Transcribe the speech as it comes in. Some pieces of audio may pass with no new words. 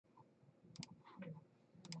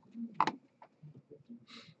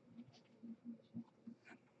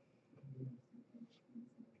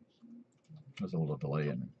there's a little delay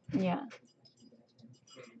in it. Yeah.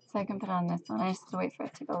 So I can put on this one. I just have to wait for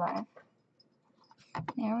it to go live.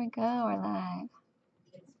 There we go. We're live.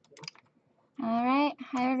 All right.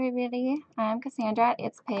 Hi, everybody. I'm Cassandra at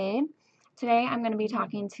ItsPayd. Today, I'm going to be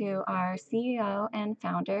talking to our CEO and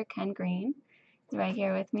founder, Ken Green. He's right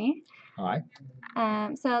here with me. Hi.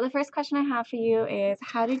 So the first question I have for you is,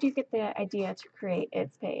 how did you get the idea to create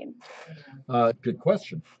ItsPayd? Good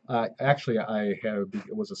question. Actually,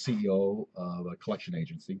 was a CEO of a collection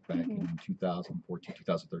agency back in 2014,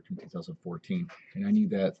 2013, 2014, and I knew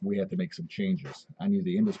that we had to make some changes. I knew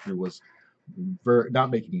the industry was not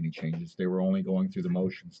making any changes. They were only going through the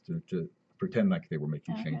motions to pretend like they were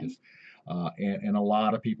making changes. And a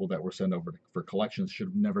lot of people that were sent over for collections should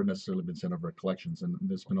have never necessarily been sent over for collections. And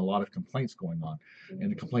there's been a lot of complaints going on,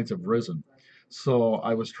 and the complaints have risen. So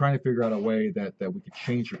I was trying to figure out a way that we could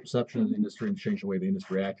change the perception of the industry and change the way the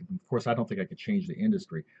industry acted. And of course, I don't think I could change the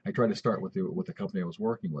industry. I tried to start with the company I was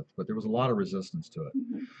working with, but there was a lot of resistance to it.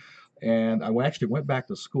 And I actually went back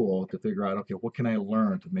to school to figure out, okay, what can I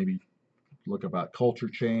learn to maybe look about culture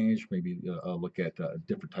change, maybe look at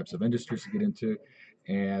different types of industries to get into.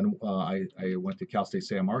 And I went to Cal State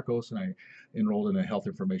San Marcos and I enrolled in a health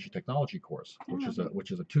information technology course, which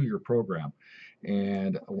is a 2-year program.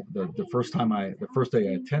 And the first day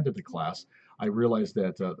I attended the class, I realized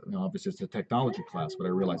that obviously it's a technology class, but I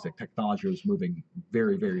realized that technology was moving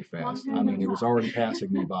very, very fast. I mean, it was already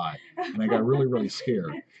passing me by, and I got really, really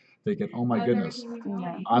scared, thinking, oh my goodness,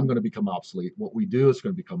 I'm going to become obsolete. What we do is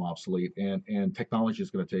going to become obsolete, and technology is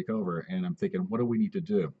going to take over. And I'm thinking, what do we need to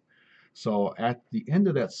do? So at the end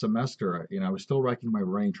of that semester, I was still racking my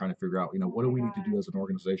brain trying to figure out, what do we need to do as an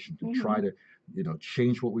organization to try to,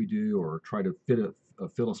 change what we do or try to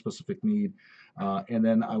fill a specific need. And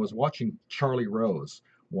then I was watching Charlie Rose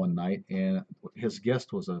one night, and his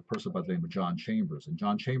guest was a person by the name of John Chambers. And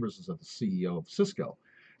John Chambers is the CEO of Cisco.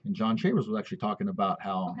 And John Chambers was actually talking about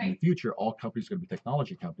how in the future all companies are going to be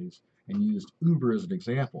technology companies, and used Uber as an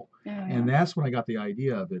example. And that's when I got the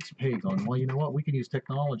idea of ItsPayd, going, well, you know what, we can use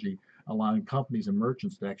technology, allowing companies and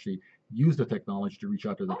merchants to actually use the technology to reach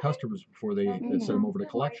out to the customers before they send them over to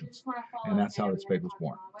collections. And that's how ItsPayd was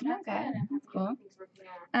born. Okay, that's cool.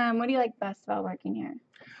 What do you like best about working here?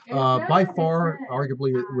 By far,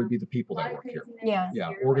 arguably, it would be the people that work here. Yeah.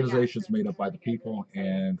 Organizations made up by the people,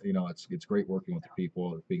 and it's great working with the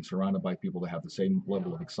people, being surrounded by people that have the same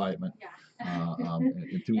level of excitement,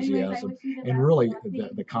 enthusiasm, and really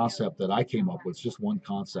the concept that I came up with is just one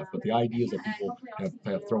concept, but the ideas that people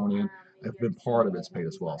have thrown in have been part of ItsPayd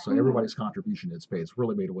as well. So everybody's contribution to ItsPayd has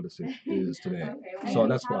really made it what it is today. So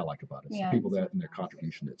that's what I like about it. It's the people that and their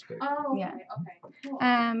contribution to ItsPayd. Yeah.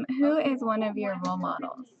 Who is one of your role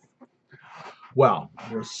models? Well,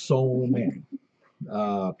 there's so many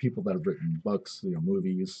people that have written books,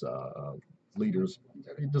 movies, leaders,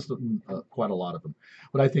 just quite a lot of them.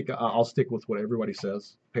 But I think I'll stick with what everybody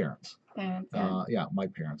says: parents. My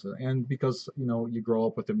parents. And because you grow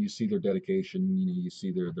up with them, you see their dedication, you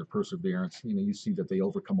see their perseverance, you see that they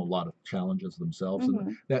overcome a lot of challenges themselves,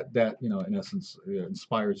 and that in essence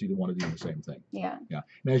inspires you to want to do the same thing. Yeah.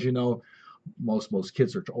 And as you know, most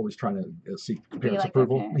kids are always trying to seek parents' like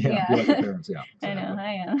approval. Be like their parents. Yeah. Exactly.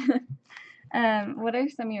 I am. What are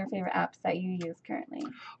some of your favorite apps that you use currently?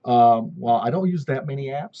 Well, I don't use that many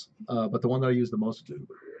apps, but the one that I use the most is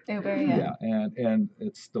Uber. Uber, and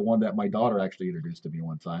it's the one that my daughter actually introduced to me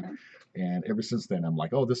one time, and ever since then I'm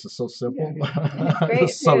like, oh, this is so simple,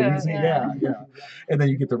 it's so easy, and then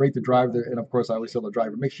you get to rate the driver there, and of course I always tell the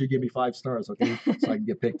driver, make sure you give me 5 stars, okay, so I can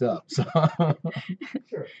get picked up. So okay,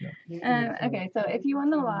 so if you won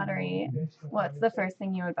the lottery, what's the first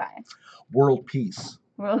thing you would buy? World peace.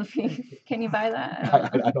 World peace. Can you buy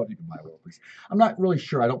that? I don't even buy world peace. I'm not really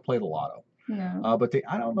sure. I don't play the lotto. No. But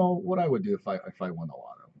I don't know what I would do if I won the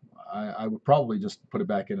lotto. I would probably just put it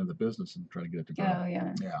back into the business and try to get it to grow. Oh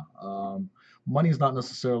yeah. Yeah. Money is not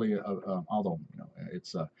necessarily, although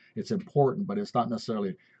it's important, but it's not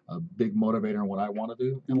necessarily a big motivator in what I want to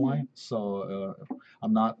do in life. So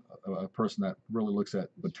I'm not a person that really looks at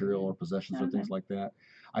material or possessions or things like that.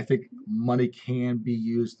 I think money can be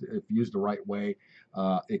used, if used the right way,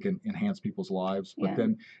 it can enhance people's lives. But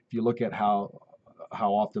then if you look at how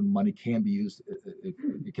often money can be used,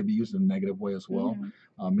 it can be used in a negative way as well,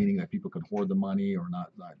 meaning that people can hoard the money or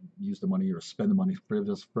not use the money or spend the money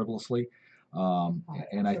frivolously.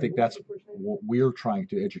 And I think that's what we're trying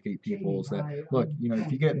to educate people is that, look,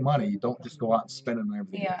 if you get money, you don't just go out and spend it on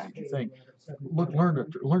everything that you think.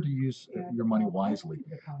 learn to use your money wisely,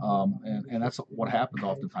 and that's what happens.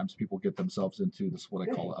 Oftentimes, people get themselves into this what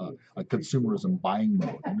I call a consumerism buying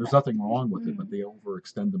mode, and there's nothing wrong with it, but they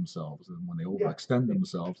overextend themselves, and when they overextend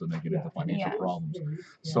themselves, then they get into financial problems.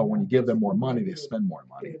 So when you give them more money, they spend more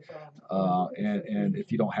money, and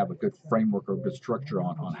if you don't have a good framework or a good structure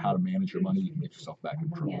on how to manage your money, you can get yourself back in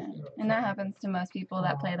trouble. Yeah, and that happens to most people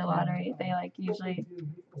that play the lottery. They like usually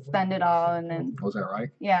spend it all and then. Was that right?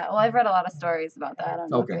 Yeah, well, I've read a lot of stories about that. I don't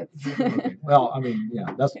know Okay. if it's. Okay. Well, I mean,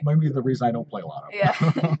 yeah, that's maybe the reason I don't play a lot of.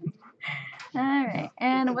 Yeah. All right.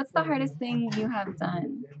 And what's the hardest thing you have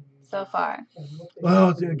done so far? Well,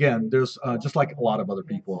 again, there's just like a lot of other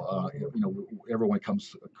people, everyone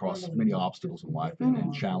comes across many obstacles in life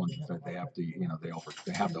and challenges that they have to,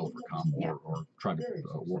 they have to overcome or try to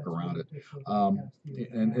work around it.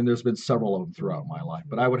 And there's been several of them throughout my life,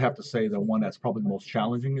 but I would have to say the one that's probably the most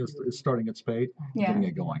challenging is starting ItsPayd and getting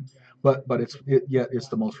it going. But yet it's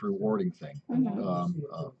the most rewarding thing,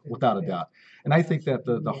 without a doubt. And I think that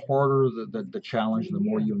the harder the challenge, the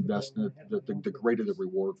more you invest in it, the greater the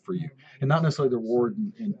reward for you. And not necessarily the reward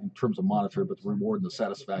in terms of monetary, but the reward and the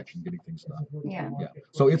satisfaction getting things done. Yeah.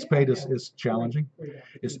 So ItsPayd is challenging.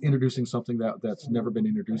 It's introducing something that's never been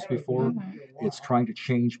introduced before. It's trying to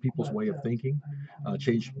change people's way of thinking,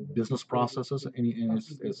 change business processes. And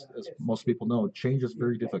as most people know, change is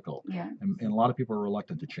very difficult. Yeah. And a lot of people are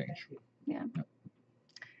reluctant to change. Yeah.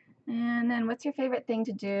 And then what's your favorite thing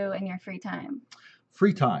to do in your free time?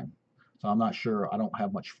 Free time. So I'm not sure. I don't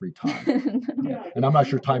have much free time, and I'm not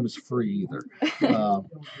sure time is free either.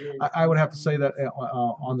 I would have to say that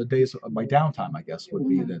on the days of my downtime, I guess would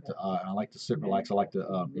be that I like to sit and relax. I like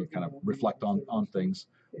to kind of reflect on things.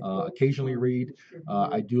 Occasionally read.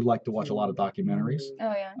 I do like to watch a lot of documentaries.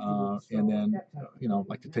 Oh yeah. And then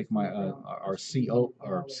like to take my our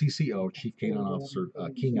CCO, Chief Canine Officer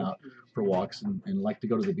King out for walks and like to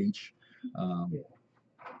go to the beach.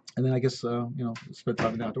 And then I guess spend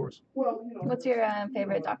time in the outdoors. What's your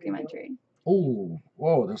favorite documentary? Oh,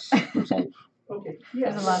 whoa! There's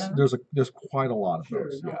There's a lot of. There's quite a lot of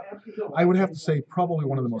those. Yeah, I would have to say probably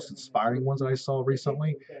one of the most inspiring ones that I saw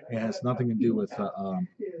recently. It has nothing to do with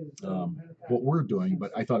what we're doing,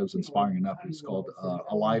 but I thought it was inspiring enough. It's called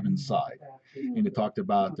Alive Inside, and it talked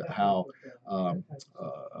about how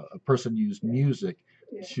a person used music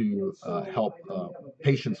to help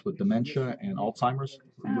patients with dementia and Alzheimer's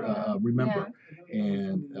remember. Yeah.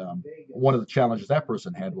 And one of the challenges that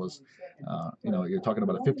person had was, you're talking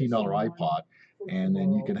about a $15 iPod, and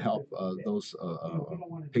then you can help those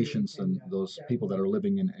patients and those people that are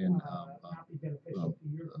living in what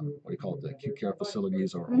do you call it, the acute care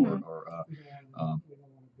facilities or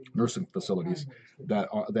nursing facilities that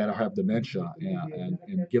have dementia, and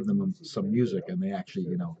give them some music, and they actually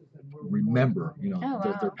remember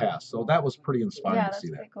their past. So that was pretty inspiring to see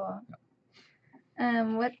that. Pretty cool. Yeah.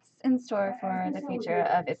 What's in store for the future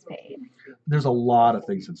of ItsPayd? There's a lot of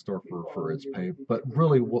things in store for ItsPayd, but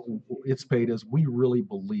really what ItsPayd is, we really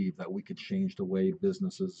believe that we could change the way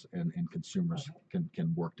businesses and consumers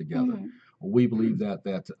can work together. We believe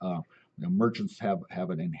that merchants have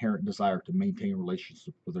an inherent desire to maintain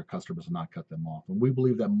relationships with their customers and not cut them off. And we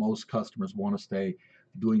believe that most customers want to stay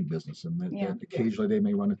doing business, and that occasionally they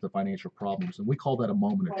may run into financial problems. And we call that a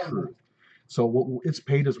moment of truth. So what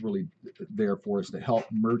ItsPayd is really there for is to help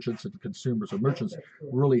merchants and consumers, or merchants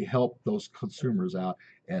really help those consumers out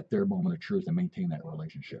at their moment of truth and maintain that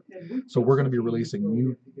relationship. So we're going to be releasing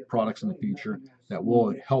new products in the future that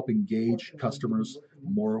will help engage customers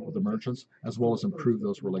more with the merchants, as well as improve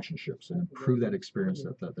those relationships and improve that experience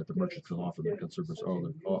that the merchants can offer their consumers,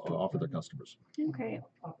 or offer their customers. Okay.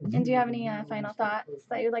 And do you have any final thoughts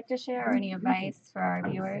that you'd like to share, or any advice for our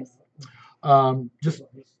viewers?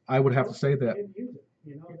 I would have to say that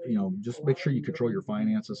just make sure you control your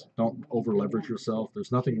finances. Don't over leverage yourself.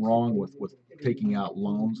 There's nothing wrong with taking out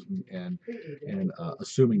loans and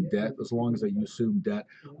assuming debt, as long as that you assume debt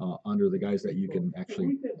under the guise that you can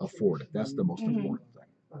actually afford it. That's the most important thing.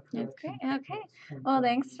 That's great. Okay. Well,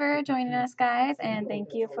 thanks for joining us, guys, and thank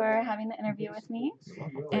you for having the interview with me.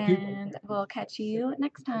 Thank you. And we'll catch you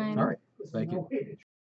next time. All right. Thank you.